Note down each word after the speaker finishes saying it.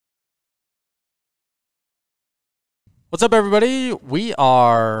What's up, everybody? We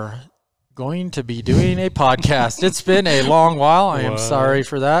are going to be doing a podcast. It's been a long while. I am sorry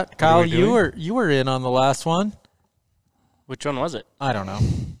for that. Kyle, you were in on the last one. Which one was it? I don't know.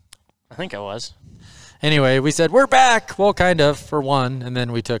 I think I was. Anyway, we said we're back. Well, kind of, for one, and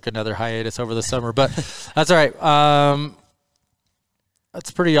then we took another hiatus over the summer, but that's all right.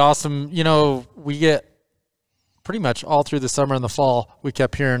 That's pretty awesome. You know, we get pretty much all through the summer and the fall, we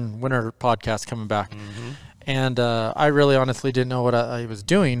kept hearing winter podcasts coming back. Mm-hmm. And I really honestly didn't know what I was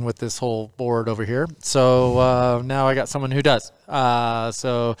doing with this whole board over here. So now I got someone who does. I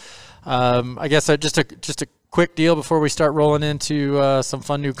guess just a quick deal before we start rolling into some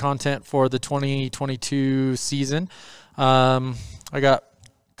fun new content for the 2022 season. I got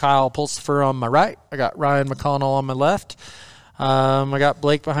Kyle Pulsifer on my right. I got Ryan McConnell on my left. I got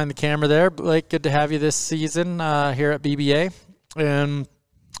Blake behind the camera there. Blake, good to have you this season here at BBA. And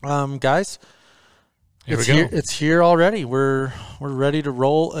guys, it's here already. We're ready to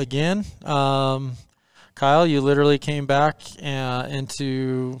roll again. Kyle, you literally came back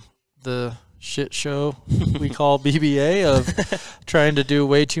into the shit show we call BBA of trying to do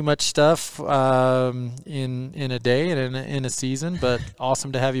way too much stuff in a day and in a season. But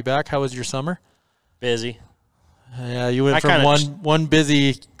awesome to have you back. How was your summer? Busy. Yeah, you went from one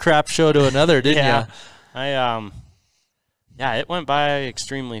busy crap show to another, didn't you? Yeah, it went by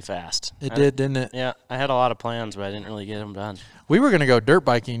extremely fast. It did, didn't it? Yeah, I had a lot of plans, but I didn't really get them done. We were going to go dirt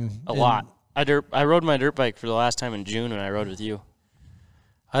biking. A lot. I rode my dirt bike for the last time in June when I rode with you.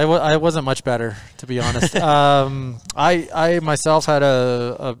 I wasn't much better, to be honest. I myself had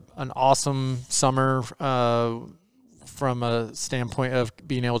an awesome summer from a standpoint of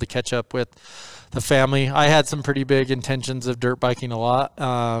being able to catch up with the family. I had some pretty big intentions of dirt biking a lot,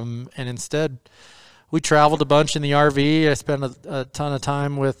 and instead we traveled a bunch in the RV. I spent a ton of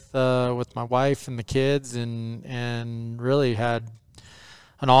time with my wife and the kids, and really had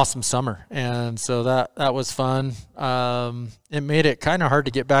an awesome summer. And so that was fun. It made it kind of hard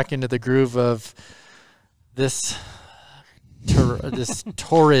to get back into the groove of this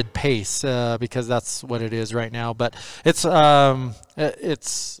torrid pace, because that's what it is right now. But it's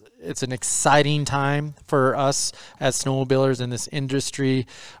an exciting time for us as snowmobilers in this industry.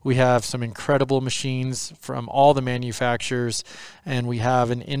 We have some incredible machines from all the manufacturers, and we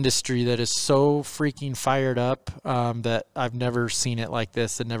have an industry that is so freaking fired up that I've never seen it like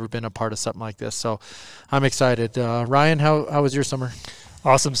this and never been a part of something like this. So I'm excited. Ryan, how was your summer?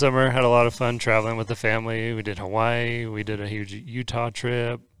 Awesome summer. Had a lot of fun traveling with the family. We did Hawaii. We did a huge Utah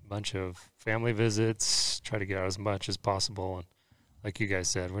trip, a bunch of family visits, try to get out as much as possible. And like you guys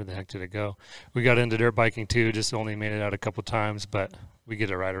said, where the heck did it go? We got into dirt biking too, just only made it out a couple times, but we get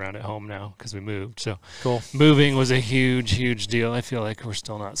to ride around at home now because we moved. So cool. Moving was a huge deal. I feel like we're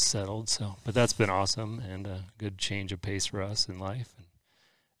still not settled. But that's been awesome and a good change of pace for us in life.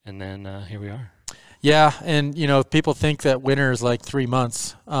 And then here we are. Yeah, and people think that winter is like 3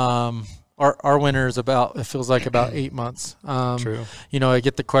 months. Our winter is it feels like about 8 months. True. I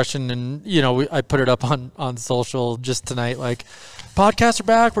get the question, and I put it up on social just tonight, like, podcasts are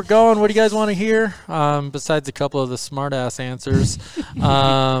back, we're going, what do you guys want to hear? Besides a couple of the smart ass answers,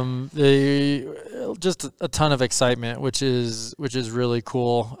 just a ton of excitement, which is really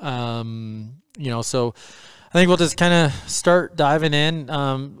cool. So I think we'll just kind of start diving in.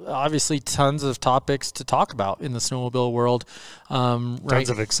 Obviously, tons of topics to talk about in the snowmobile world. Tons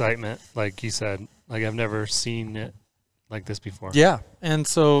of excitement, like you said. Like, I've never seen it like this before. Yeah, and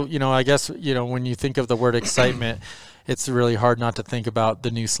so, I guess, when you think of the word excitement, it's really hard not to think about the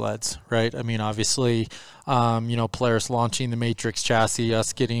new sleds, right? I mean, obviously, Polaris launching the Matrix chassis,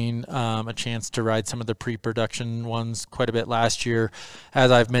 us getting a chance to ride some of the pre-production ones quite a bit last year.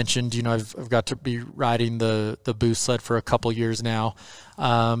 As I've mentioned, I've got to be riding the Boost sled for a couple years now.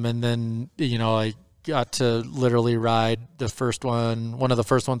 And then, I got to literally ride one of the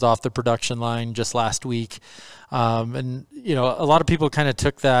first ones off the production line just last week. And, a lot of people kind of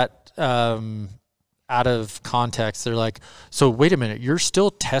took that out of context. They're like, so wait a minute, you're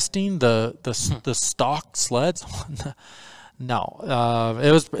still testing the stock sleds? No,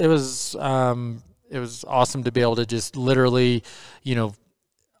 it was awesome to be able to just literally,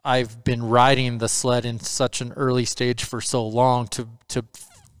 I've been riding the sled in such an early stage for so long to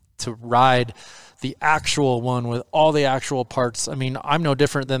ride the actual one with all the actual parts. I mean, I'm no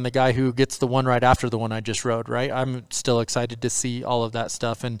different than the guy who gets the one right after the one I just rode, right? I'm still excited to see all of that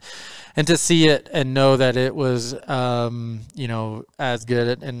stuff and to see it and know that it was, as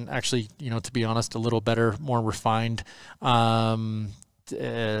good and actually, to be honest, a little better, more refined,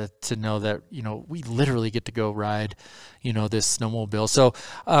 to know that, we literally get to go ride, this snowmobile. So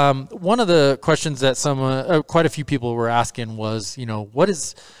one of the questions that quite a few people were asking was, what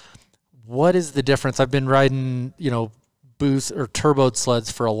is the difference? I've been riding, boost or turboed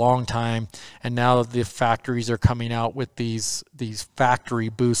sleds for a long time, and now the factories are coming out with these factory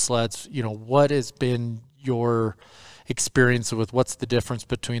boost sleds. What has been your experience with what's the difference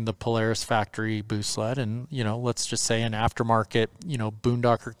between the Polaris factory boost sled and, let's just say an aftermarket,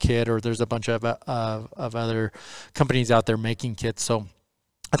 Boondocker kit, or there's a bunch of other companies out there making kits. So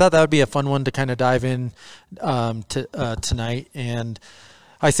I thought that would be a fun one to kind of dive in tonight. And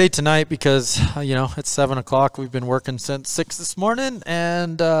I say tonight because, it's 7 o'clock. We've been working since 6 this morning,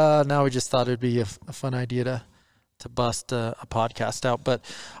 and now we just thought it'd be a fun idea to bust a podcast out. But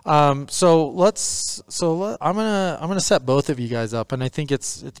I'm gonna set both of you guys up, and I think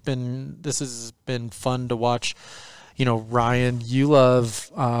this has been fun to watch. Ryan, you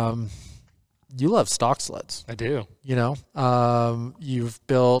love stock sleds. I do. We've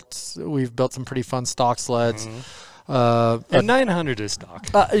built some pretty fun stock sleds. Mm-hmm. And 900 is stock.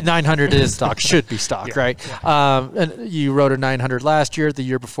 900 is stock, should be stock, Yeah, right? And you rode a 900 last year. The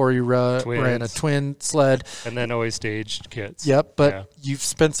year before you ran a twin sled. And then always staged kits. Yep, but you've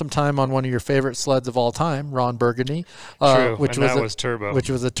spent some time on one of your favorite sleds of all time, Ron Burgundy. True, which and that was turbo. Which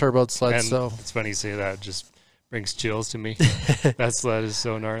was a turboed sled. And so it's funny you say that. Just brings chills to me. That sled is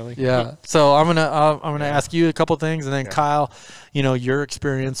so gnarly. Yeah. So I'm gonna ask you a couple things, and then Kyle, your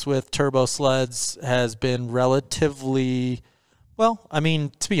experience with turbo sleds has been relatively well. I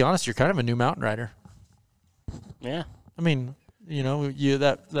mean, to be honest, you're kind of a new mountain rider. Yeah. I mean, you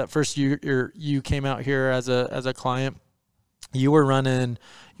that first year you came out here as a client, you were running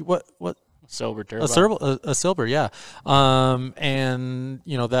what Silver turbo. A silver, yeah. And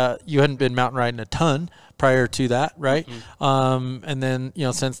that you hadn't been mountain riding a ton prior to that, right? Mm-hmm. And then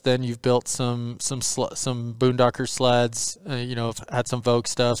since then you've built some Boondocker sleds. Had some Vogue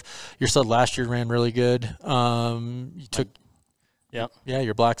stuff. Your sled last year ran really good. You took.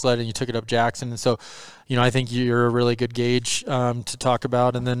 Your black sled, and you took it up Jackson. And so, I think you're a really good gauge to talk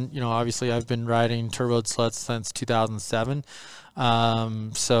about. And then, obviously I've been riding turboed sleds since 2007.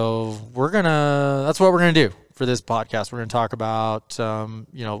 So that's what we're going to do for this podcast. We're going to talk about, a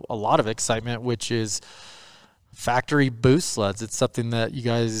lot of excitement, which is factory boost sleds. It's something that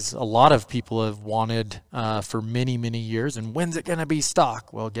a lot of people have wanted for many, many years. And when's it going to be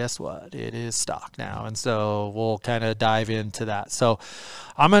stock? Well, guess what? It is stock now. And so we'll kind of dive into that. So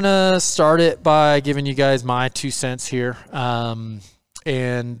I'm going to start it by giving you guys my 2 cents here. And,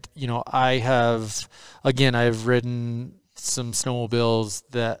 I've ridden some snowmobiles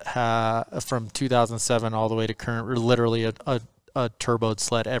that from 2007 all the way to current, were literally a turboed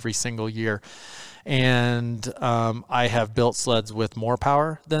sled every single year. And I have built sleds with more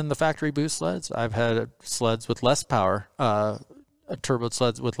power than the factory boost sleds. I've had sleds with less power, turboed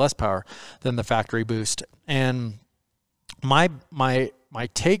sleds with less power than the factory boost. And my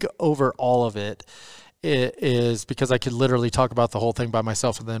take over all of it is, because I could literally talk about the whole thing by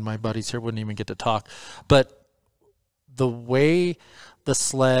myself, and then my buddies here wouldn't even get to talk. But the way the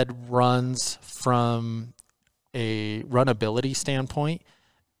sled runs from a runability standpoint,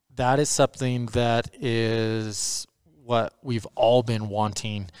 that is something that is what we've all been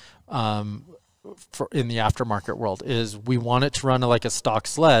wanting in the aftermarket world. Is we want it to run like a stock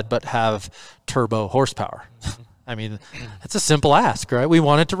sled but have turbo horsepower. I mean, it's a simple ask, right? We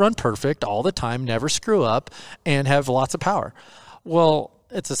want it to run perfect all the time, never screw up, and have lots of power. Well,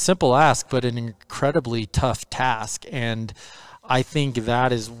 it's a simple ask, but an incredibly tough task. And I think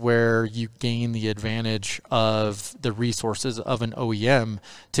that is where you gain the advantage of the resources of an OEM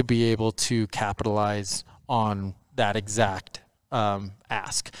to be able to capitalize on that exact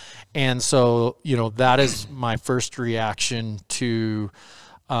ask. And so, that is my first reaction to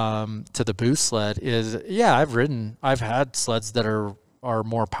the boost sled is, I've had sleds that are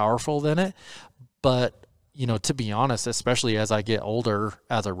more powerful than it, but to be honest, especially as I get older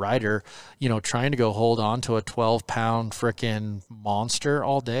as a rider, trying to go hold on to a 12-pound frickin' monster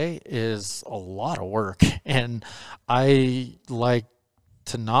all day is a lot of work. And I like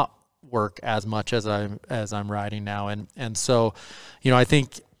to not work as much as I'm riding now. And so, I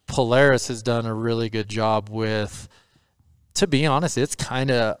think Polaris has done a really good job with, to be honest, it's kind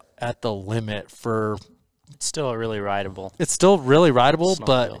of at the limit for. It's still really rideable. It's still really rideable,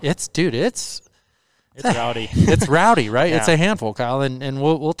 Snowmobile. but it's rowdy. It's rowdy, right? Yeah. It's a handful, Kyle, and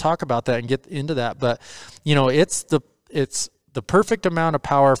we'll talk about that and get into that. But it's the perfect amount of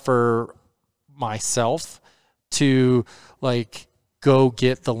power for myself to go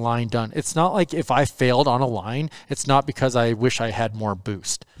get the line done. It's not like if I failed on a line, it's not because I wish I had more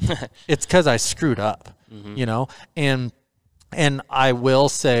boost. It's because I screwed up, you know? And I will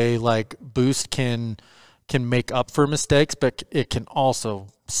say, like, boost can make up for mistakes, but it can also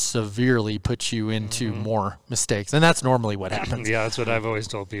severely put you into more mistakes. And that's normally what happens. Yeah, that's what I've always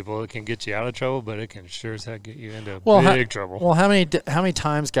told people. It can get you out of trouble, but it can sure as heck get you into big trouble. Well, how many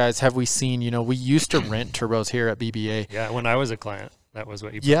times, guys, have we seen, you know, we used to rent turbos here at BBA. Yeah, when I was a client, that was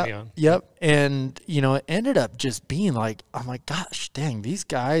what you put me on. Yep. And, you know, it ended up just being like, I'm like, gosh, dang, these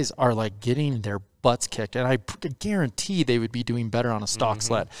guys are like getting their butts kicked. And I guarantee they would be doing better on a stock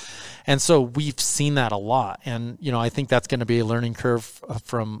sled. And so we've seen that a lot. And, you know, I think that's going to be a learning curve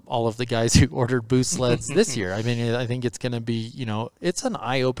from all of the guys who ordered boost sleds this year. I mean, I think it's going to be, you know, it's an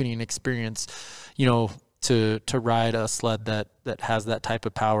eye-opening experience, you know, to ride a sled that has that type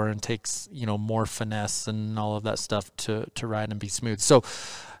of power and takes, you know, more finesse and all of that stuff to ride and be smooth. So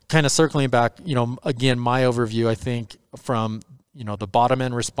kind of circling back, you know, again, my overview, I think from, you know, the bottom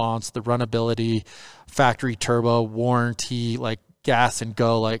end response, the runability, factory turbo, warranty, like gas and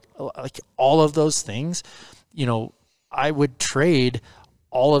go, like all of those things, you know, I would trade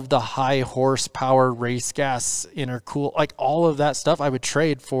all of the high horsepower race gas intercool, like all of that stuff I would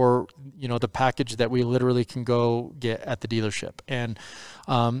trade for, you know, the package that we literally can go get at the dealership. And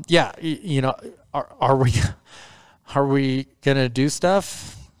yeah, you know, are we going to do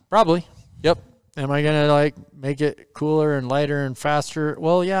stuff? Probably. Yep. Am I going to like make it cooler and lighter and faster?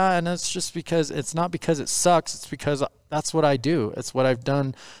 Well, yeah. And it's just because it's not because it sucks. It's because that's what I do. It's what I've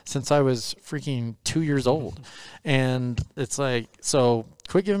done since I was freaking 2 years old. And it's like, so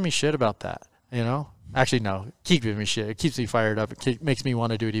quit giving me shit about that, you know? Actually, no, keep giving me shit. It keeps me fired up. It makes me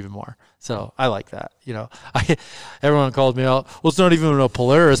want to do it even more. So I like that, you know? Everyone called me out. Well, it's not even a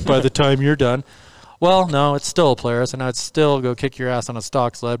Polaris by the time you're done. Well, no, it's still a Polaris, and I'd still go kick your ass on a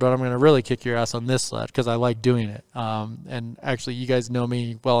stock sled, but I'm going to really kick your ass on this sled because I like doing it. And actually, you guys know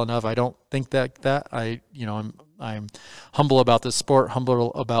me well enough. I don't think that you know, I'm humble about this sport,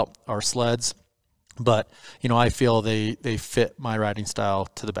 humble about our sleds, but you know, I feel they fit my riding style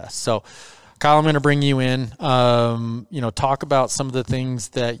to the best. So, Kyle, I'm going to bring you in. You know, talk about some of the things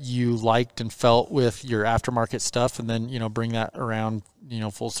that you liked and felt with your aftermarket stuff, and then, you know, bring that around, you know,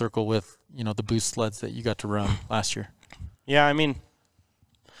 full circle with, you know, the boost sleds that you got to run last year. Yeah, I mean,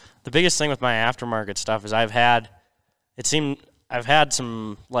 the biggest thing with my aftermarket stuff is I've had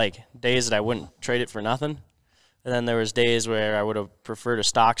some like days that I wouldn't trade it for nothing, and then there was days where I would have preferred a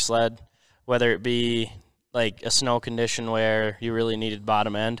stock sled, whether it be like a snow condition where you really needed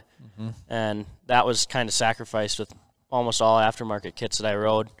bottom end, and that was kind of sacrificed with almost all aftermarket kits that I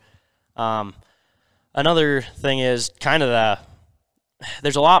rode. Another thing is kind of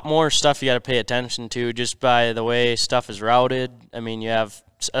there's a lot more stuff you got to pay attention to just by the way stuff is routed. I mean, you have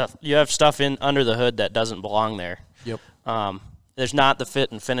stuff in under the hood that doesn't belong there. Yep. There's not the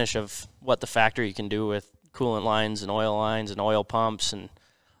fit and finish of what the factory can do with coolant lines and oil pumps and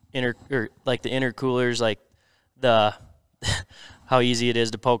like the intercoolers, like how easy it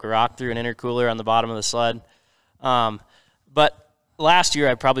is to poke a rock through an intercooler on the bottom of the sled. But last year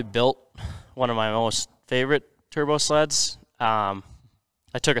I probably built one of my most favorite turbo sleds.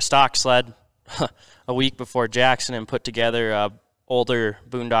 I took a stock sled a week before Jackson and put together a older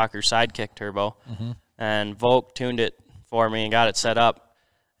Boondocker Sidekick turbo, and Volk tuned it for me and got it set up,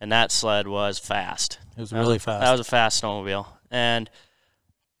 and that sled was fast. It was really fast. That was a fast snowmobile. And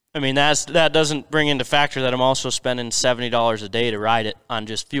I mean, that doesn't bring into factor that I'm also spending $70 a day to ride it on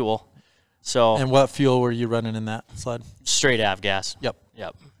just fuel. So. And what fuel were you running in that sled? Straight avgas.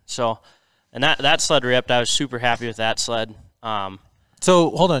 Yep. So, and that sled ripped. I was super happy with that sled.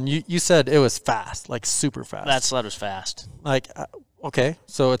 So hold on, you said it was fast, like super fast. That sled was fast. Like, okay,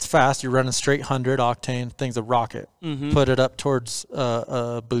 so it's fast. You're running straight 100 octane, thing's a rocket. Put it up towards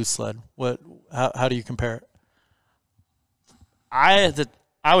a boost sled. How do you compare it?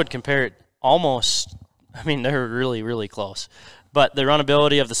 I would compare it almost. I mean, they're really, really close. But the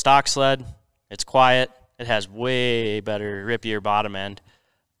runnability of the stock sled, it's quiet. It has way better, rippier bottom end.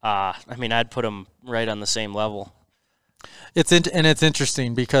 I mean, I'd put them right on the same level. It's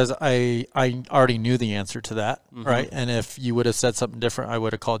interesting because I already knew the answer to that, right? And if you would have said something different, I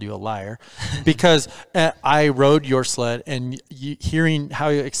would have called you a liar, because I rode your sled, and hearing how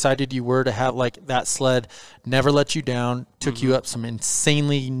excited you were to have like that sled never let you down, took you up some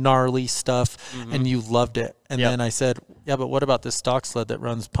insanely gnarly stuff, and you loved it. And then I said, yeah, but what about this stock sled that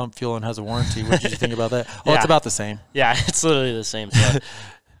runs pump fuel and has a warranty? What did you think about that? Oh, it's about the same. Yeah, it's literally the same sled.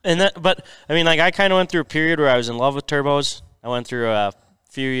 But I mean, like, I kind of went through a period where I was in love with turbos. I went through a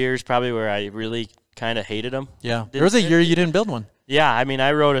few years probably where I really kind of hated them. Yeah, there was a year you didn't build one. Yeah, I mean,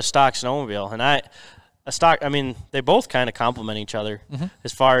 I rode a stock snowmobile, and they both kind of complement each other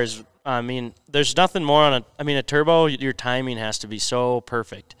as far as, I mean, there's nothing more on a turbo, your timing has to be so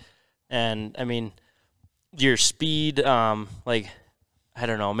perfect. And, I mean, your speed, I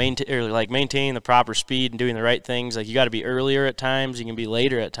don't know, maintaining the proper speed and doing the right things. Like, you got to be earlier at times. You can be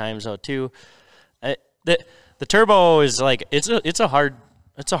later at times, though, too. The turbo is like, it's a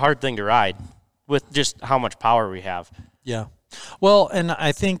hard thing to ride with just how much power we have. Yeah. Well, and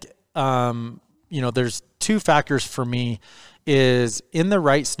I think, there's two factors for me is in the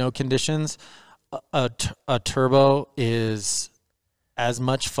right snow conditions, a turbo is as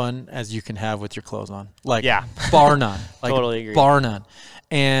much fun as you can have with your clothes on. Like, yeah. Bar none. Like, totally agree. Bar none.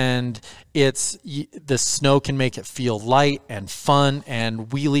 And the snow can make it feel light and fun and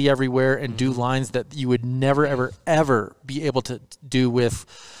wheelie everywhere and do lines that you would never, ever, ever be able to do with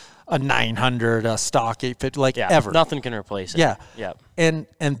a 900, a stock 850, ever. Nothing can replace it. Yeah. Yeah. And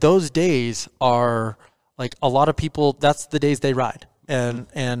those days are like a lot of people, that's the days they ride. And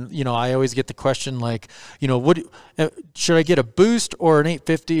I always get the question like, what should I get, a boost or an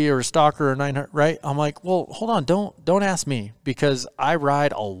 850 or a stock or a 900, right? I'm like, well, hold on, don't ask me, because I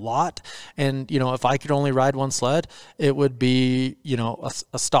ride a lot, and if I could only ride one sled, it would be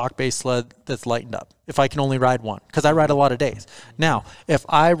a stock based sled that's lightened up. If I can only ride one, because I ride a lot of days. Now, if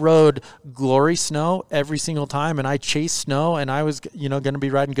I rode glory snow every single time and I chased snow and I was going to be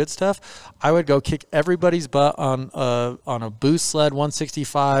riding good stuff, I would go kick everybody's butt on a boost sled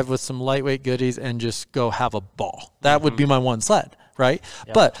 165 with some lightweight goodies and just go have a ball. That would be my one sled, right?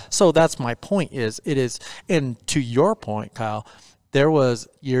 Yep. But so that's my point and to your point, Kyle, there was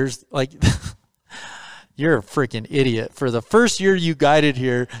years like you're a freaking idiot. For the first year you guided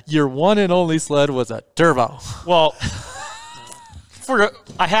here, your one and only sled was a turbo. Well,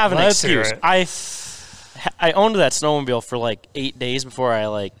 I have an excuse. I owned that snowmobile for like 8 days before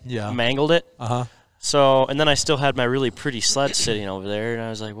I mangled it. So, and then I still had my really pretty sled sitting over there, and I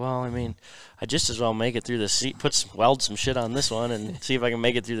was like, well, I mean, I just as well make it through the weld some shit on this one and see if I can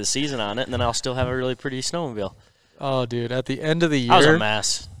make it through the season on it, and then I'll still have a really pretty snowmobile. Oh, dude, at the end of the year, I was a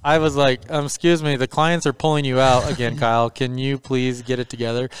mess. I was like, excuse me, the clients are pulling you out again, Kyle. Can you please get it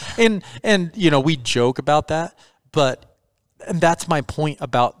together? And we joke about that, and that's my point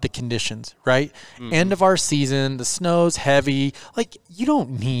about the conditions, right? End of our season, the snow's heavy. Like, you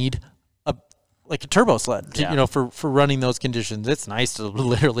don't need a turbo sled, for running those conditions. It's nice to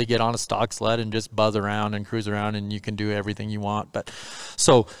literally get on a stock sled and just buzz around and cruise around, and you can do everything you want. But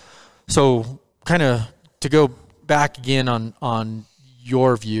so kind of to go back again on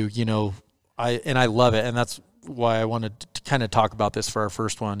your view, I love it, and that's why I wanted to kind of talk about this for our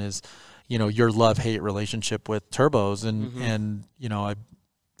first one is, your love-hate relationship with turbos, and I'll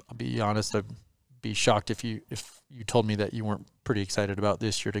be honest, I'd be shocked if you told me that you weren't pretty excited about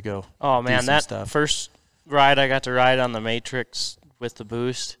this year to go. Oh man, that first ride I got to ride on the Matrix with the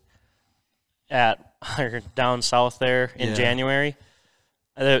boost down south there in January.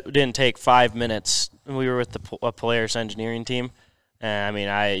 It didn't take 5 minutes. We were with the Polaris engineering team, and I mean,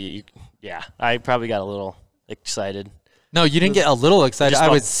 I probably got a little excited. No, you didn't get a little excited. I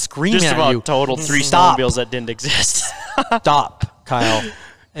was screaming at you. Just about totaled 3 snowmobiles that didn't exist. Stop, Kyle.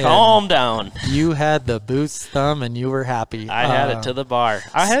 Calm down. You had the boost thumb, and you were happy. I had it to the bar.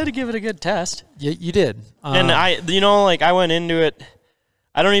 I had to give it a good test. Yeah, you did. And I went into it.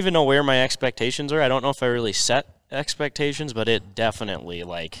 I don't even know where my expectations are. I don't know if I really set expectations, but it definitely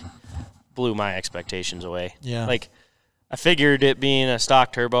blew my expectations away. Yeah. I figured it being a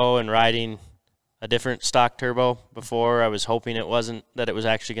stock turbo and riding a different stock turbo before, I was hoping it wasn't, that it was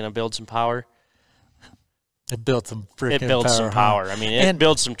actually going to build some power. It built some freaking power. It builds some power. I mean, it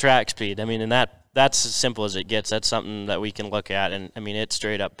builds some track speed. I mean, and that's as simple as it gets. That's something that we can look at, and I mean, it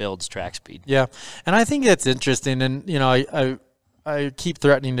straight up builds track speed. Yeah, and I think it's interesting, and I keep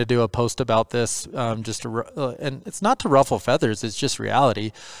threatening to do a post about this, and it's not to ruffle feathers. It's just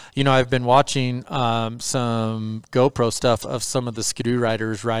reality. I've been watching some GoPro stuff of some of the Skidoo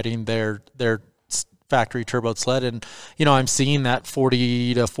riders riding their factory turbo sled, and I'm seeing that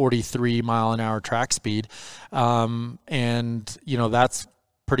 40 to 43 mile an hour track speed, and that's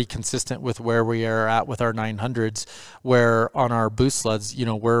pretty consistent with where we are at with our 900s, where on our boost sleds,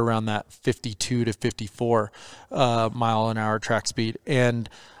 we're around that 52 to 54 mile an hour track speed. And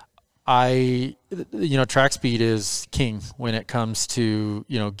track speed is king when it comes to,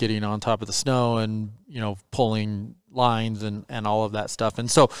 getting on top of the snow and, pulling lines and all of that stuff. And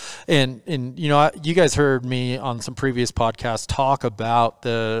so, and you guys heard me on some previous podcasts talk about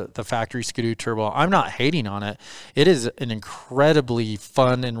the factory Skidoo turbo. I'm not hating on it. It is an incredibly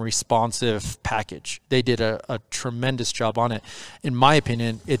fun and responsive package. They did a tremendous job on it. In my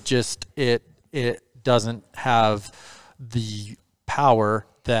opinion, it doesn't have the power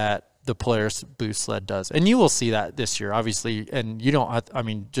that the Polaris Boost sled does. And you will see that this year, obviously. And you don't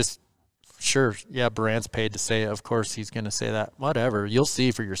sure, yeah, Brandt's paid to say it. Of course he's going to say that. Whatever. You'll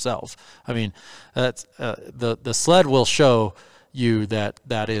see for yourself. I mean, that's the sled will show you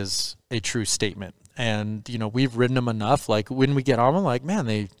that is a true statement. And, we've ridden them enough. Like, when we get on them, like, man,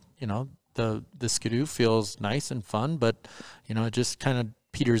 they, the Skidoo feels nice and fun, but, it just kind of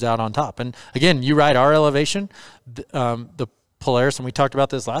peters out on top. And, again, you ride our elevation. The Polaris, and we talked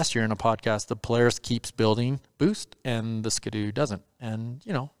about this last year in a podcast, the Polaris keeps building boost and the Skidoo doesn't. And,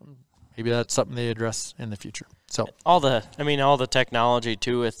 maybe that's something they address in the future. So all the technology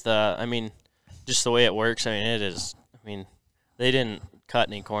too with just the way it works. It is. They didn't cut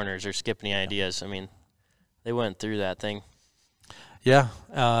any corners or skip any ideas. They went through that thing. Yeah,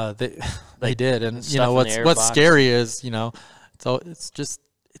 they did. And what's scary is it's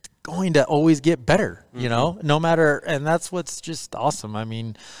going to always get better. No matter. And that's what's just awesome.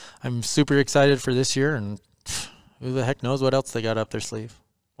 I'm super excited for this year, and who the heck knows what else they got up their sleeve.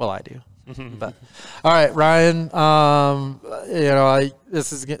 Well, I do. But all right, Ryan,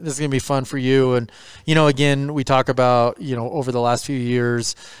 this is gonna be fun for you. And again, we talk about over the last few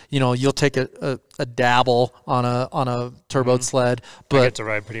years, you'll take a dabble on a turbo sled, but I get to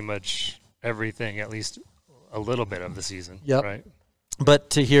ride pretty much everything, at least a little bit of the season. Yep. Right.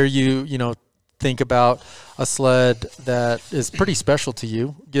 But to hear you think about a sled that is pretty special to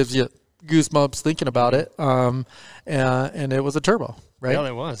you gives you goosebumps thinking about it. And it was a turbo. Right? Yeah,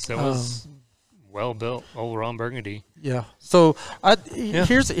 it was. It was well built, old Ron Burgundy. Yeah. So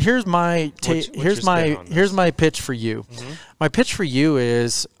here's my here's my pitch for you. Mm-hmm. My pitch for you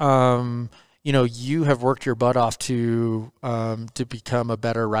is you have worked your butt off to become a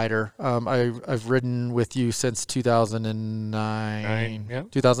better rider. I've ridden with you since 2009. Yeah.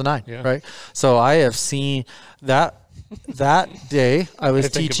 2009. Yeah. Right. So I have seen that day. I was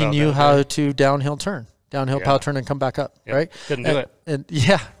teaching you how to downhill power turn and come back up, right? Couldn't do it. And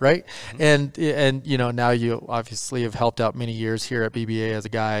yeah, right. Mm-hmm. And now you obviously have helped out many years here at BBA as a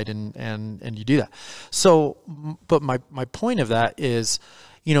guide, and you do that. So, but my point of that is,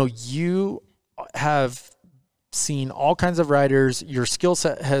 you have seen all kinds of riders. Your skill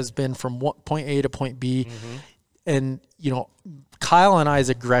set has been from point A to point B, mm-hmm. and Kyle and I's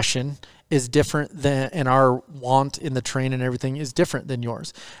aggression is different than, and our want in the train and everything is different than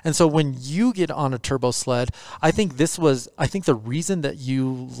yours. And so when you get on a turbo sled, I think the reason that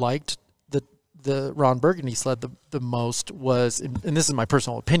you liked the Ron Burgundy sled the most was, and this is my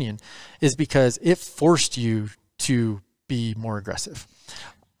personal opinion, is because it forced you to be more aggressive.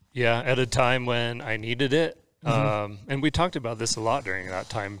 Yeah, at a time when I needed it. Mm-hmm. And we talked about this a lot during that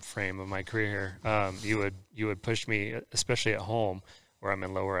time frame of my career. You would push me, especially at home, where I'm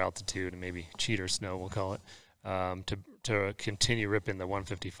in lower altitude and maybe cheater snow, we'll call it, to continue ripping the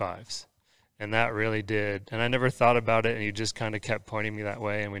 155s. And that really did. And I never thought about it, and you just kind of kept pointing me that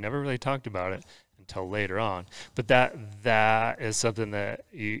way, and we never really talked about it until later on. But that is something that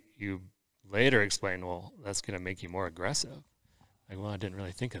you later explained, well, that's going to make you more aggressive. Like, well, I didn't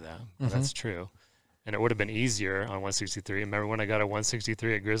really think of that, but mm-hmm. that's true. And it would have been easier on 163. Remember when I got a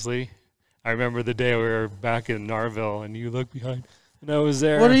 163 at Grizzly? I remember the day we were back in Narville, and you looked behind. And I was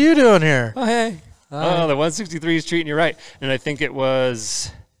there. What are you doing here? Oh, hey. The 163 is treating you right. And I think it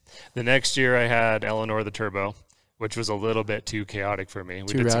was the next year I had Eleanor the Turbo, which was a little bit too chaotic for me.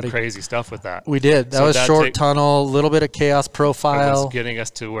 We did some crazy stuff with that. We did. That was short tunnel, a little bit of chaos profile. It was getting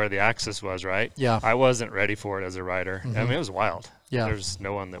us to where the axis was, right? Yeah. I wasn't ready for it as a rider. Mm-hmm. It was wild. Yeah. There's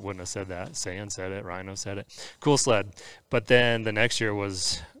no one that wouldn't have said that. Sayan said it. Rhino said it. Cool sled. But then the next year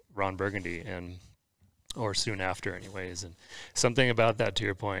was Ron Burgundy, or soon after anyways. And something about that, to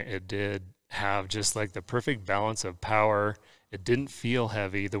your point, it did have just like the perfect balance of power. It didn't feel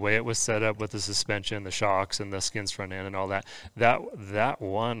heavy the way it was set up with the suspension, the shocks, and the skins front end and all that. That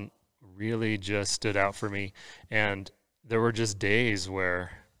one really just stood out for me. And there were just days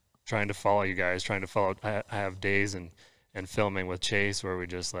where trying to follow you guys, I have days and filming with Chase where we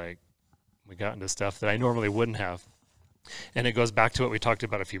got into stuff that I normally wouldn't have. And it goes back to what we talked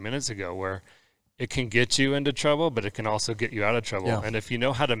about a few minutes ago, where it can get you into trouble, but it can also get you out of trouble. Yeah. And if you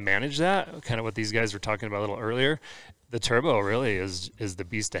know how to manage that, kind of what these guys were talking about a little earlier, the turbo really is the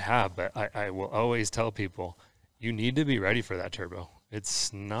beast to have. But I will always tell people, you need to be ready for that turbo.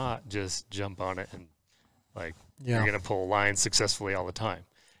 It's not just jump on it and like you're going to pull lines successfully all the time.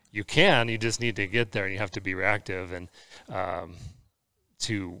 You just need to get there, and you have to be reactive and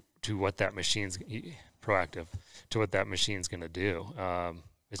to what that machine's proactive to what that machine's going to do.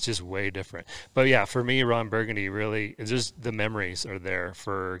 It's just way different. But yeah, for me, Ron Burgundy, really, it's just the memories are there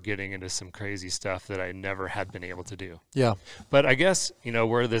for getting into some crazy stuff that I never had been able to do. Yeah. But I guess,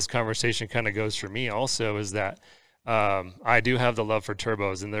 where this conversation kind of goes for me also is that I do have the love for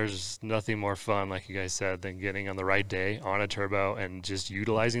turbos, and there's nothing more fun, like you guys said, than getting on the right day on a turbo and just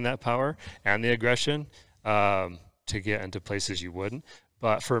utilizing that power and the aggression to get into places you wouldn't.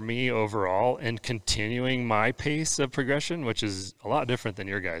 But for me overall, and continuing my pace of progression, which is a lot different than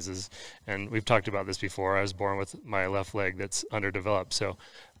your guys's, and we've talked about this before, I was born with my left leg that's underdeveloped, so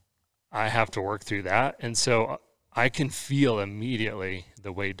I have to work through that. And so I can feel immediately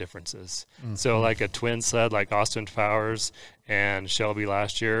the weight differences. Mm-hmm. So like a twin sled like Austin Powers and Shelby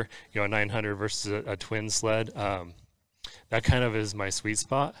last year, a 900 versus a twin sled, that kind of is my sweet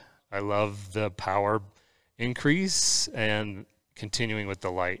spot. I love the power increase and continuing with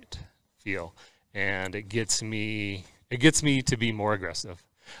the light feel, and it gets me to be more aggressive.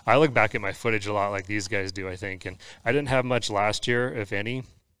 I look back at my footage a lot like these guys do, I think, and I didn't have much last year, if any,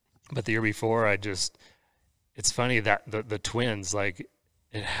 but the year before it's funny that the twins, like,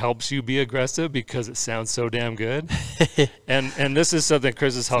 it helps you be aggressive because it sounds so damn good. and this is something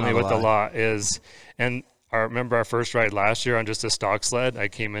Chris has helped me with a lot I remember our first ride last year on just a stock sled. I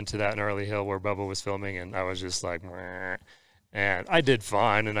came into that in Early Hill where Bubba was filming, and I was just like, meh. And I did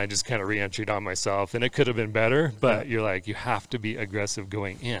fine, and I just kind of re-entryed on myself, and it could have been better, but you're like, you have to be aggressive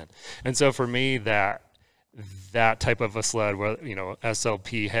going in. And so for me, that type of a sled, where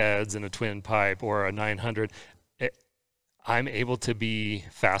SLP heads and a twin pipe or a 900, I'm able to be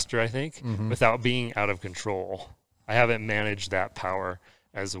faster, I think, without being out of control. I haven't managed that power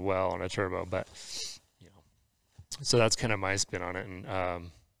as well on a turbo, but so that's kind of my spin on it.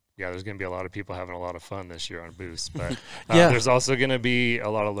 And there's going to be a lot of people having a lot of fun this year on Boost, but there's also going to be a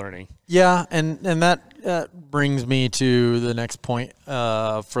lot of learning. Yeah, and that brings me to the next point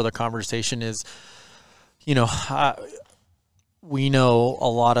for the conversation is, we know a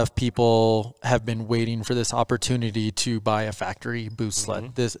lot of people have been waiting for this opportunity to buy a factory Boost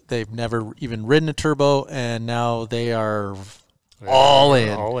sled. They've never even ridden a turbo, and now they are all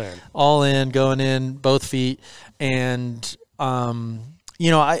in, going in both feet, and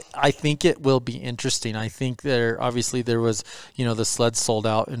I think it will be interesting. I think there was, the sled sold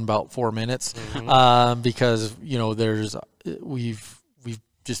out in about 4 minutes because, we've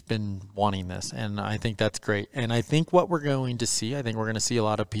just been wanting this, and I think that's great. And I think what we're going to see, a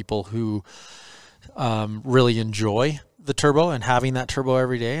lot of people who really enjoy the turbo and having that turbo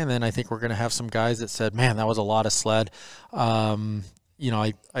every day. And then I think we're going to have some guys that said, man, that was a lot of sled. I'm going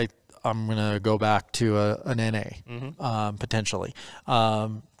to go back to an NA potentially.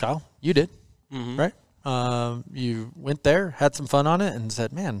 Kyle, you did, right? You went there, had some fun on it, and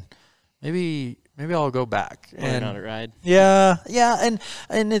said, man, maybe I'll go back. And on a ride. Yeah. And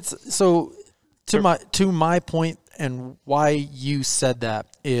it's so to my point, and why you said that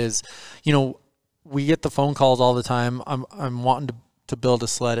is, we get the phone calls all the time. I'm wanting to build a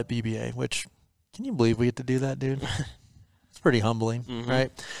sled at BBA, which, can you believe we get to do that, dude? Pretty humbling,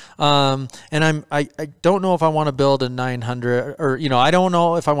 right? And I don't know if I want to build a 900, or I don't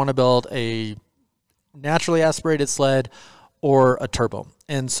know if I want to build a naturally aspirated sled or a turbo.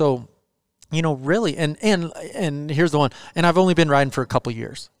 And so, really, and here's the one. And I've only been riding for a couple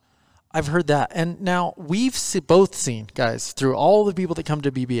years. I've heard that, and now we've both seen guys through all the people that come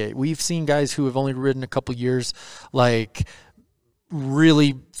to BBA. We've seen guys who have only ridden a couple years, like,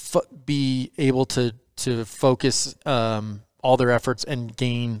 really be able to focus all their efforts and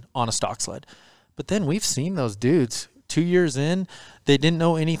gain on a stock sled. But then we've seen those dudes 2 years in, they didn't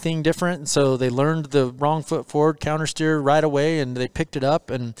know anything different, so they learned the wrong foot forward counter steer right away, and they picked it up.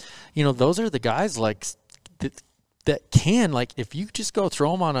 And those are the guys like that can, like, if you just go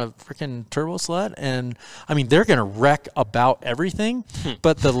throw them on a freaking turbo sled, and I mean, they're gonna wreck about everything,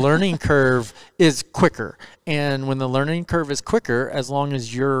 but the learning curve is quicker. And when the learning curve is quicker, as long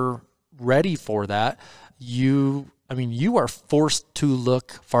as you're ready for that, you are forced to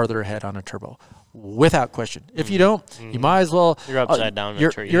look farther ahead on a turbo, without question. If you don't, you might as well. You're upside down.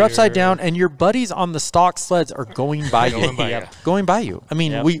 You're upside down, and your buddies on the stock sleds are going by you. Going by you. I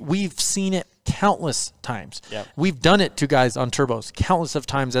mean, we've seen it countless times. Yep. We've done it to guys on turbos countless of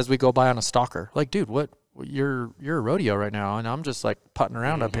times as we go by on a stalker. Like, dude, what you're a rodeo right now, and I'm just like putting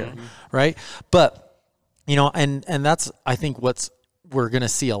around up here, right? But you know, and that's, I think we're going to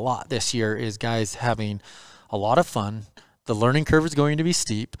see a lot this year is guys having a lot of fun. The learning curve is going to be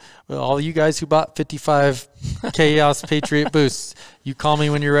steep. All you guys who bought 55 Chaos Patriot boosts, you call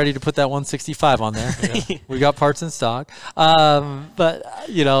me when you're ready to put that 165 on there. Yeah. We got parts in stock. But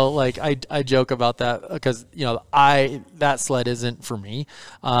you know, like I joke about that because, you know, that sled isn't for me.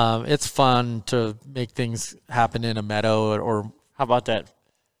 It's fun to make things happen in a meadow or how about that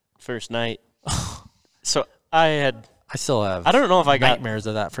first night? So I still have. I don't know if I got nightmares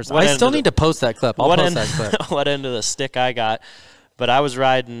of that first. I still need to post that clip. I'll post that clip. What end of the stick I got? But I was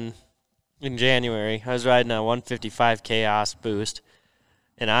riding in January. I was riding a 155 Chaos boost,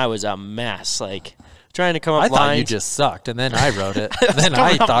 and I was a mess. Like trying to come up lines. I thought you just sucked, and then I rode it. Then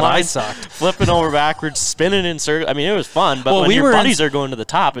I thought I sucked. Flipping over backwards, spinning in circles. I mean, it was fun, but when your buddies are going to the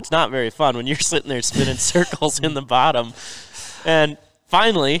top, it's not very fun when you're sitting there spinning circles in the bottom. And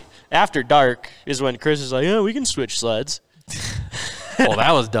finally, after dark is when Chris is like, "Yeah, we can switch sleds." Well,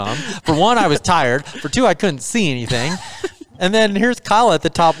 that was dumb. For one, I was tired. For two, I couldn't see anything. And then here's Kyle at the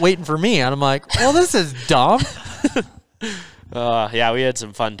top waiting for me, and I'm like, "Well, this is dumb." Yeah, we had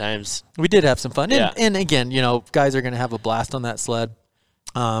some fun times. We did have some fun. Yeah. And again, you know, guys are going to have a blast on that sled.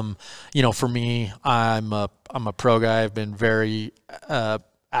 You know, for me, I'm a pro guy. I've been very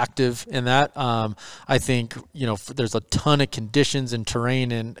active in that. I think, you know, there's a ton of conditions and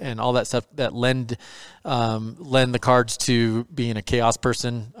terrain and all that stuff that lend the cards to being a chaos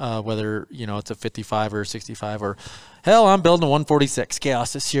person, whether, you know, it's a 55 or a 65 or hell, I'm building a 146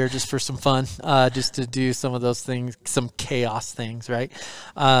 chaos this year just for some fun, just to do some of those things, some chaos things. Right.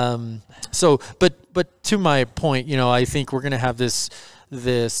 But to my point, you know, I think we're going to have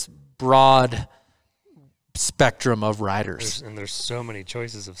this broad spectrum of riders, and there's so many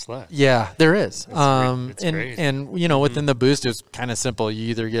choices of sleds. Yeah, there is. It's great. And you know, within the boost, it's kind of simple. You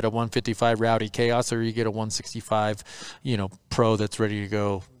either get a 155 Rowdy Chaos or you get a 165, you know, pro that's ready to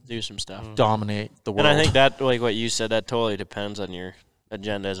go do some stuff, dominate the world. And I think that, like what you said, that totally depends on your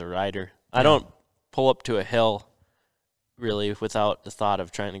agenda as a rider. I don't pull up to a hill really without the thought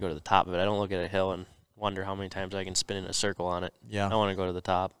of trying to go to the top of it. I don't look at a hill and wonder how many times I can spin in a circle on it. Yeah, I want to go to the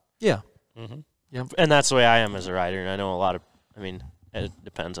top. Yeah. Yeah, and that's the way I am as a rider. And I know it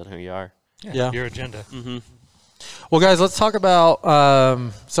depends on who you are. Yeah. Your agenda. Well, guys, let's talk about.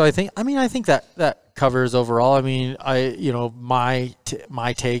 So I think that covers overall. I mean,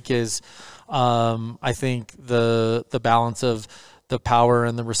 my take is, I think the balance of the power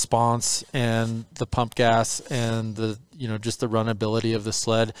and the response and the pump gas and the, you know, just the runability of the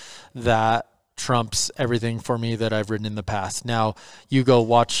sled that trumps everything for me that I've ridden in the past. Now, you go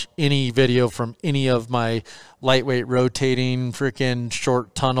watch any video from any of my lightweight rotating freaking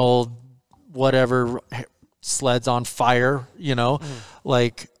short tunnel whatever sleds on fire, you know,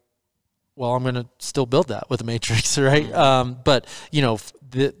 like, well, I'm going to still build that with a Matrix, right? But, you know,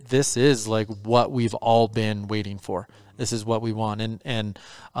 this is like what we've all been waiting for. This is what we want. And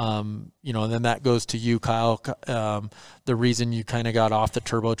you know, and then that goes to you, Kyle. The reason you kind of got off the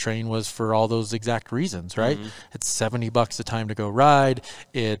turbo train was for all those exact reasons, right? It's $70 a time to go ride.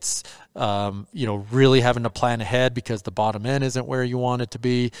 It's, you know, really having to plan ahead because the bottom end isn't where you want it to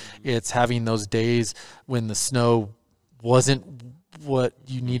be. It's having those days when the snow wasn't what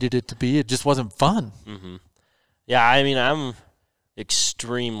you needed it to be. It just wasn't fun. Yeah, I mean, I'm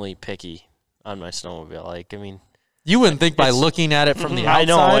extremely picky on my snowmobile. Like, I mean, you wouldn't think by looking at it from the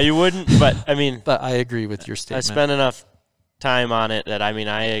outside. I know you wouldn't, but I mean, but I agree with your statement. I spent enough time on it that, I mean,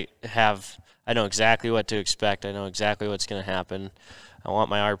 I know exactly what to expect. I know exactly what's going to happen. I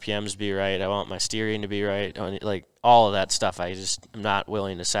want my RPMs to be right. I want my steering to be right. Like all of that stuff. I'm not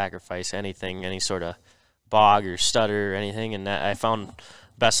willing to sacrifice anything, any sort of bog or stutter or anything. And that I found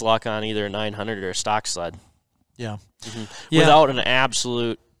best luck on either a 900 or a stock sled. Yeah. Without an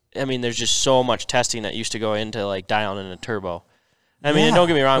absolute. I mean, there's just so much testing that used to go into, like, dialing in a turbo. I mean, and don't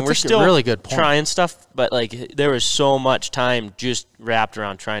get me wrong, we're still really good point. Trying stuff, but, like, there was so much time just wrapped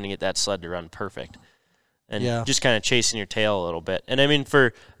around trying to get that sled to run perfect. And just kind of chasing your tail a little bit. And, I mean,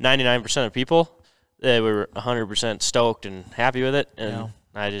 for 99% of people, they were 100% stoked and happy with it. And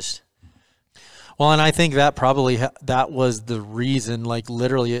I just... Well, and I think that probably that was the reason, like,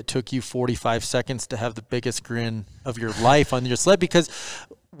 literally it took you 45 seconds to have the biggest grin of your life on your sled, because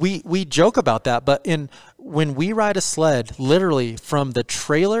we joke about that, but when we ride a sled, literally from the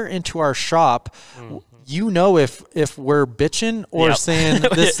trailer into our shop, you know if we're bitching or saying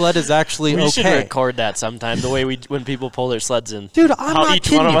this sled is actually we okay. should record that sometime. The way when people pull their sleds in, dude. I'm how not each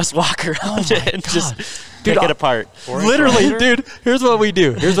kidding one of you. us walk around it and just Dude, pick it apart. Literally, dude. Here's what we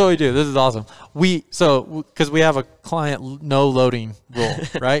do. This is awesome. Because we have a client no loading rule,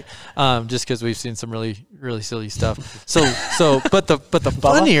 right? Just because we've seen some really silly stuff. But the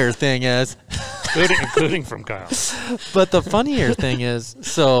funnier thing is, including from Kyle. But the funnier thing is,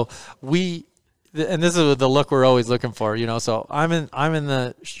 and this is the look we're always looking for, you know. So I'm in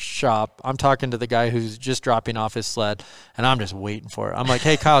the shop. I'm talking to the guy who's just dropping off his sled, and I'm just waiting for it. I'm like,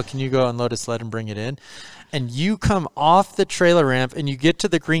 hey, Kyle, can you go unload his sled and bring it in? And you come off the trailer ramp and you get to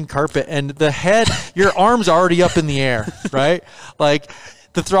the green carpet, and your arm's already up in the air, right? Like,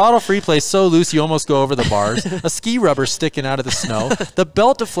 the throttle free plays so loose you almost go over the bars. A ski rubber sticking out of the snow. The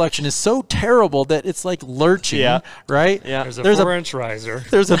belt deflection is so terrible that it's like lurching, right? Yeah. There's a 4-inch riser.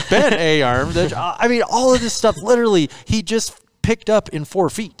 There's a bent A-arm. I mean, all of this stuff, literally, he just picked up in 4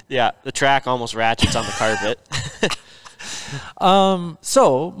 feet. Yeah, the track almost ratchets on the carpet.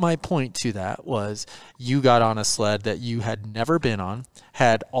 So my point to that was you got on a sled that you had never been on,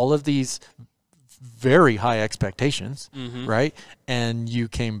 had all of these very high expectations, right? And you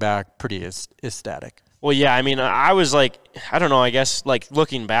came back pretty ecstatic. Well, yeah, I mean, I was like, I don't know, I guess, like,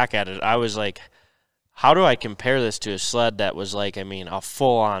 looking back at it, I was like, how do I compare this to a sled that was, like, I mean, a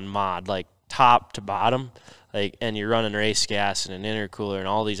full-on mod, like, top to bottom, like, and you're running race gas and an intercooler and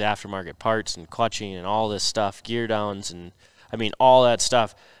all these aftermarket parts and clutching and all this stuff, gear downs and, I mean, all that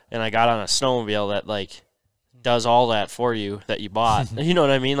stuff, and I got on a snowmobile that, like, does all that for you that you bought. You know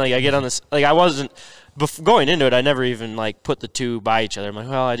what I mean? Like, I get on this, like, I wasn't, going into it, I never even, like, put the two by each other. I'm like,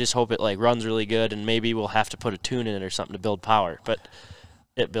 well, I just hope it, like, runs really good, and maybe we'll have to put a tune in it or something to build power. But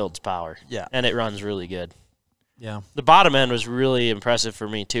it builds power. Yeah. And it runs really good. Yeah. The bottom end was really impressive for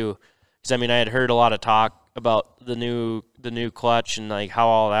me, too. Because, I mean, I had heard a lot of talk about the new clutch and, like, how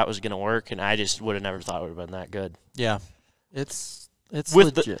all that was going to work, and I just would have never thought it would have been that good. Yeah. It's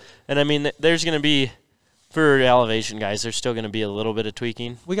legit. And, I mean, there's going to be, for elevation guys, there's still going to be a little bit of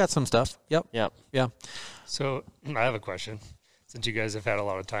tweaking. We got some stuff. Yep. Yeah. So I have a question. Since you guys have had a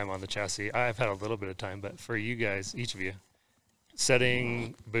lot of time on the chassis, I've had a little bit of time, but for you guys, each of you,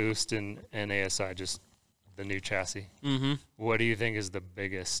 setting boost and ASI, just the new chassis, what do you think is the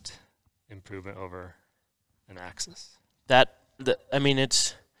biggest improvement over an Axis? I mean,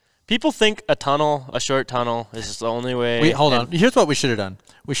 it's people think a short tunnel is the only way. Hold on. Here's what we should have done.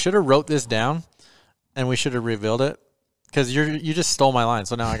 We should have wrote this down, and we should have revealed it, because you just stole my line,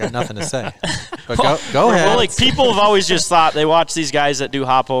 so now I got nothing to say. But go ahead. Well, like, people have always just thought, they watch these guys that do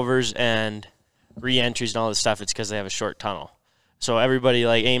hopovers and re-entries and all this stuff, it's because they have a short tunnel. So everybody,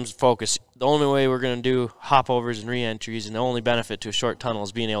 like, aims to focus. The only way we're going to do hopovers and re-entries, and the only benefit to a short tunnel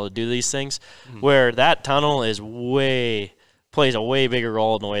is being able to do these things, where that tunnel is plays a way bigger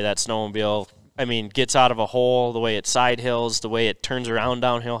role in the way that snowmobile, I mean, gets out of a hole, the way it side hills, the way it turns around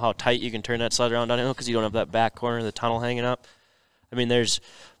downhill, how tight you can turn that sled around downhill because you don't have that back corner of the tunnel hanging up. I mean, there's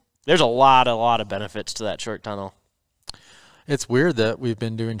a lot of benefits to that short tunnel. It's weird that we've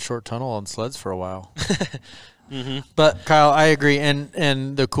been doing short tunnel on sleds for a while. But Kyle, I agree.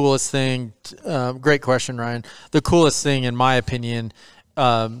 And the coolest thing, great question, Ryan. The coolest thing, in my opinion,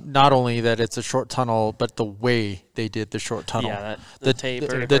 not only that it's a short tunnel, but the way they did the short tunnel. Yeah, the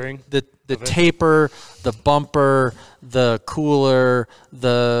taper. The taper, the bumper, the cooler,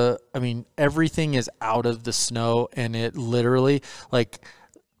 I mean, everything is out of the snow, and it literally, like,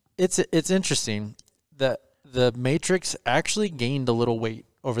 it's interesting that the Matrix actually gained a little weight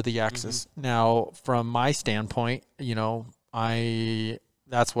over the Axis. Now, from my standpoint, you know,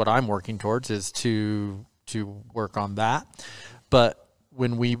 that's what I'm working towards, is to work on that. But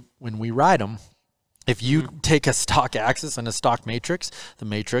when we ride them, if you take a stock Axis and a stock Matrix, the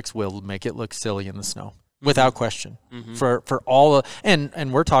Matrix will make it look silly in the snow, without question. For all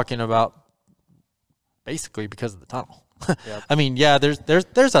and we're talking about basically because of the tunnel. Yep. I mean, yeah,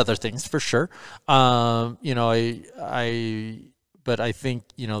 there's other things for sure. You know, but I think,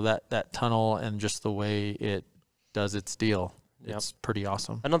 you know, that tunnel and just the way it does its deal, it's pretty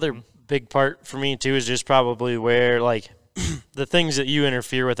awesome. Another big part for me too is just probably where, like, the things that you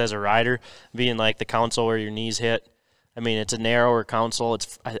interfere with as a rider, being like the console where your knees hit. I mean, it's a narrower console.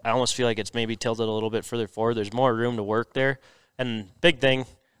 I almost feel like it's maybe tilted a little bit further forward. There's more room to work there. And big thing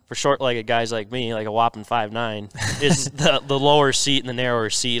for short-legged guys like me, like a whopping 5'9", is the lower seat and the narrower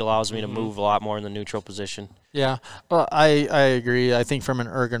seat allows me to move a lot more in the neutral position. Yeah, well, I agree. I think from an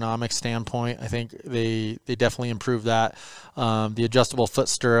ergonomic standpoint, I think they definitely improved that. The adjustable foot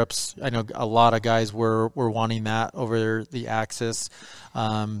stirrups, I know a lot of guys were wanting that over the Axis.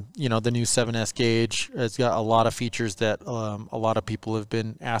 You know, the new 7S gauge has got a lot of features that a lot of people have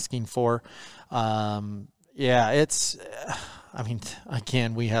been asking for. Yeah, it's, I mean,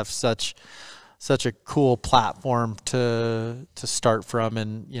 again, we have such a cool platform to start from,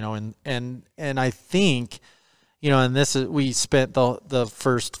 and you know, and I think, you know, and this is, we spent the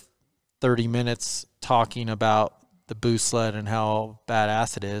first 30 minutes talking about the boost sled and how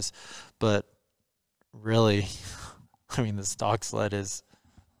badass it is, but really, I mean, the stock sled is,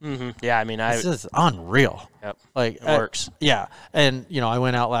 yeah, I mean, this is unreal. Yep, like it works. Yeah, and you know, I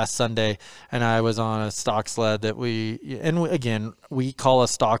went out last Sunday and I was on a stock sled that again, we call a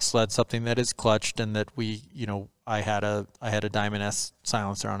stock sled something that is clutched and that we, you know, I had a Diamond S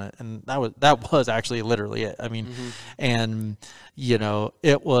silencer on it, and that was actually literally it. I mean, and you know,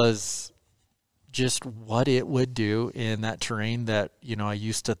 it was just what it would do in that terrain that, you know, I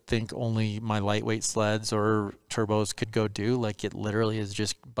used to think only my lightweight sleds or turbos could go do. Like, it literally is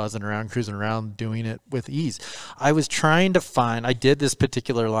just buzzing around, cruising around, doing it with ease. I was trying to find, I did this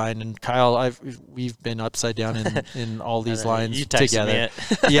particular line, and Kyle, we've been upside down in all these lines you texted together. me it.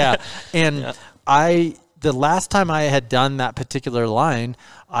 Yeah. And the last time I had done that particular line,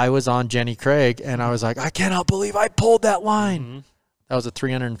 I was on Jenny Craig, and I was like, I cannot believe I pulled that line. That was a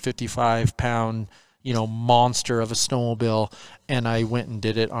 355-pound, you know, monster of a snowmobile, and I went and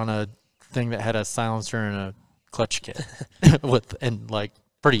did it on a thing that had a silencer and a clutch kit, and like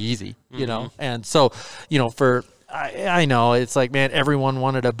pretty easy, you know. And so, you know, I know it's like, man, everyone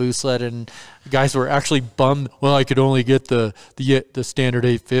wanted a boost sled, and guys were actually bummed. Well, I could only get the standard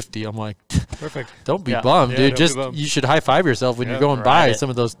 850. I'm like, Perfect. Don't be bummed, dude. Just you should high five yourself when you're going by some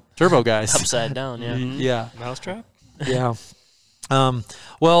of those turbo guys. Upside down, yeah. Yeah. Mousetrap. Yeah.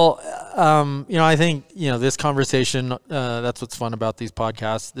 Well, you know, I think, you know, this conversation, that's what's fun about these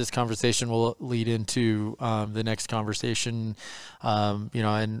podcasts. This conversation will lead into the next conversation, you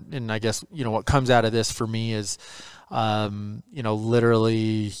know, and I guess, you know, what comes out of this for me is, you know,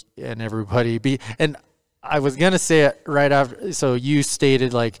 literally, and everybody and I was going to say it right after. So you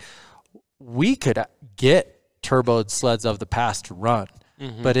stated, like, we could get turboed sleds of the past to run,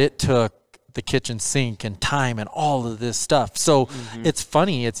 but it took the kitchen sink and time and all of this stuff. So it's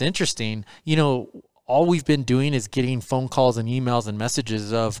funny, it's interesting. You know, all we've been doing is getting phone calls and emails and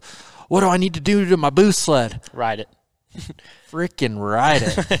messages of, what do I need to do to my boost sled? Ride it. Freaking ride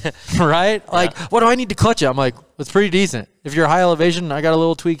it. Right? Like, what do I need to clutch it? I'm like, it's pretty decent. If you're high elevation, I got a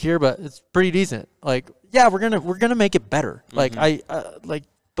little tweak here, but it's pretty decent. Like, yeah, we're gonna make it better. Like,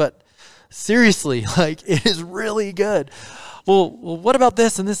 but seriously, like, it is really good. Well, what about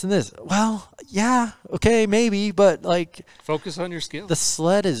this and this and this? Well, yeah, okay, maybe, but like, focus on your skills. The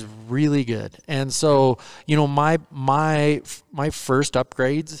sled is really good, and so, you know, my first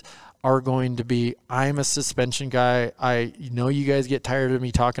upgrades are going to be, I'm a suspension guy. I know you guys get tired of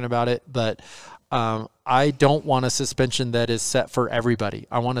me talking about it, but I don't want a suspension that is set for everybody.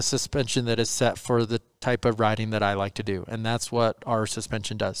 I want a suspension that is set for the type of riding that I like to do, and that's what our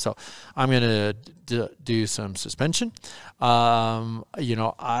suspension does. So I'm going to do some suspension. You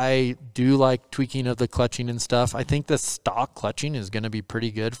know, I do like tweaking of the clutching and stuff. I think the stock clutching is going to be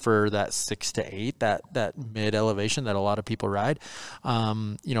pretty good for that 6 to 8, that mid elevation that a lot of people ride.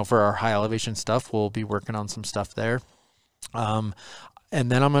 You know, for our high elevation stuff, we'll be working on some stuff there. And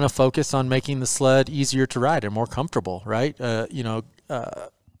then I'm going to focus on making the sled easier to ride and more comfortable, right? You know,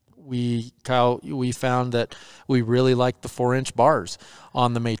 we found that we really liked the 4-inch bars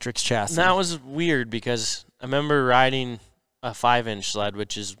on the Matrix chassis. That was weird because I remember riding a 5-inch sled,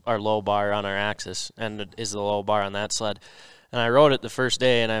 which is our low bar on our Axis, and it is the low bar on that sled. And I rode it the first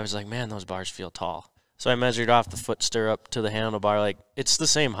day, and I was like, man, those bars feel tall. So I measured off the foot stirrup to the handlebar. Like, it's the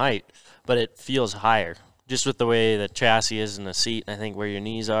same height, but it feels higher. Just with the way the chassis is in the seat, and I think where your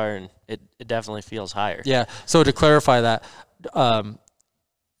knees are, and it definitely feels higher. Yeah. So to clarify that,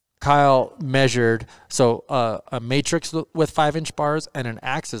 Kyle measured a Matrix with 5-inch bars and an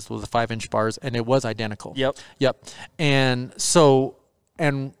Axis with 5-inch bars, and it was identical. Yep. And so,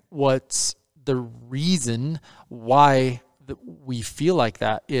 and what's the reason why we feel like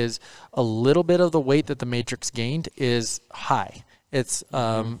that is a little bit of the weight that the Matrix gained is high. It's,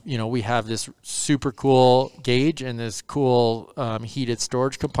 we have this super cool gauge and this cool heated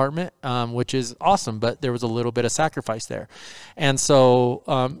storage compartment, which is awesome, but there was a little bit of sacrifice there. And so,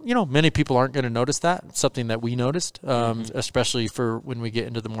 many people aren't going to notice that. It's something that we noticed, especially for when we get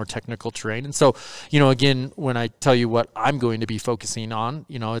into the more technical terrain. And so, again, when I tell you what I'm going to be focusing on,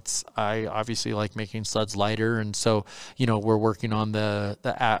 I obviously like making sleds lighter. And so, we're working on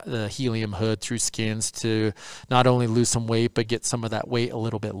the helium hood through skins to not only lose some weight, but get some of that weight a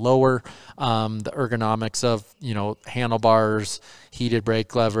little bit lower. The ergonomics of, handlebars, heated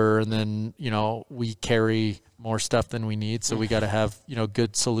brake lever, and then, we carry more stuff than we need. So we got to have,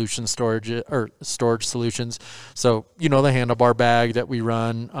 good storage solutions. So, the handlebar bag that we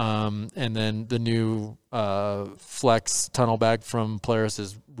run, and then the new Flex tunnel bag from Polaris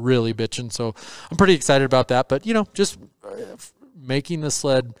is really bitching. So I'm pretty excited about that. But, just making the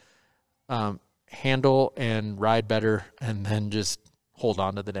sled handle and ride better, and then just hold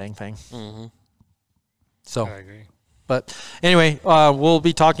on to the dang thing. So I agree. But anyway, we'll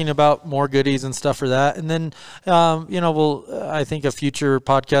be talking about more goodies and stuff for that. And then, I think a future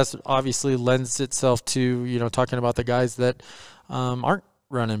podcast obviously lends itself to, talking about the guys that aren't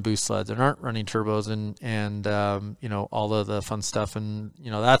running boost sleds and aren't running turbos and all of the fun stuff. And,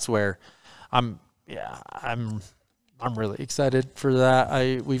 that's where I'm really excited for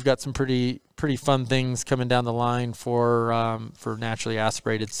that. We've got some pretty fun things coming down the line for naturally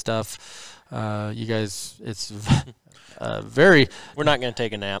aspirated stuff. You guys, it's very. We're not going to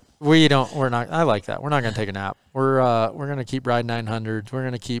take a nap. We're not. I like that. We're not going to take a nap. We're going to keep riding 900s. We're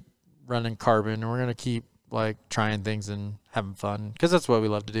going to keep running carbon, and we're going to keep trying things and having fun, because that's what we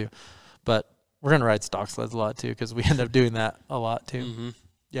love to do. But we're going to ride stock sleds a lot too, because we end up doing that a lot too.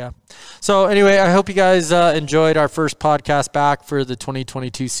 Yeah. So anyway, I hope you guys enjoyed our first podcast back for the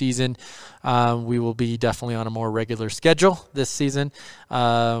 2022 season. We will be definitely on a more regular schedule this season.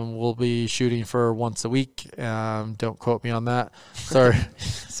 We'll be shooting for once a week. Don't quote me on that.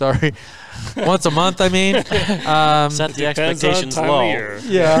 Sorry. Once a month, I mean. Set the expectations low.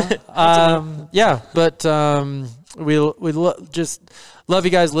 Yeah. But we just love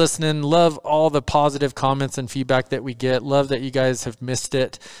you guys listening. Love all the positive comments and feedback that we get. Love that you guys have missed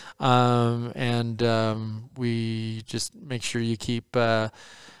it. We just make sure you keep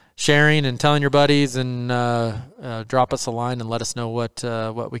sharing and telling your buddies, and drop us a line and let us know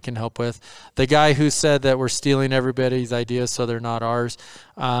what we can help with. The guy who said that we're stealing everybody's ideas so they're not ours,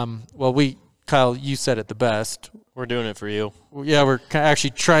 Kyle, you said it the best. We're doing it for you. Yeah, we're actually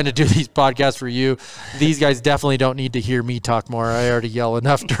trying to do these podcasts for you. These guys definitely don't need to hear me talk more. I already yell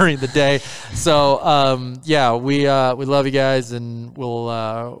enough during the day. So, we love you guys, and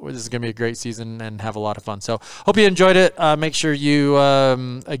this is going to be a great season and have a lot of fun. So hope you enjoyed it. Make sure you,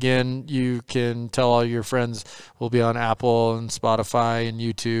 again, you can tell all your friends. We'll be on Apple and Spotify and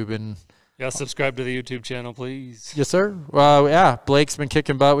YouTube, and Yeah, subscribe to the YouTube channel, please. Yes, sir. Blake's been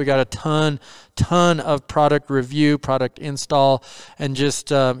kicking butt. We got a ton of product review, product install, and just,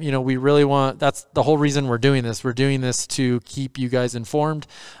 we really that's the whole reason we're doing this. We're doing this to keep you guys informed,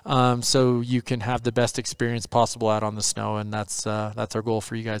 so you can have the best experience possible out on the snow. And that's our goal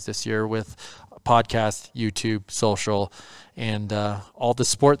for you guys this year with podcast, YouTube, social, and all the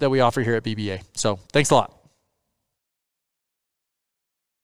support that we offer here at BBA. So thanks a lot.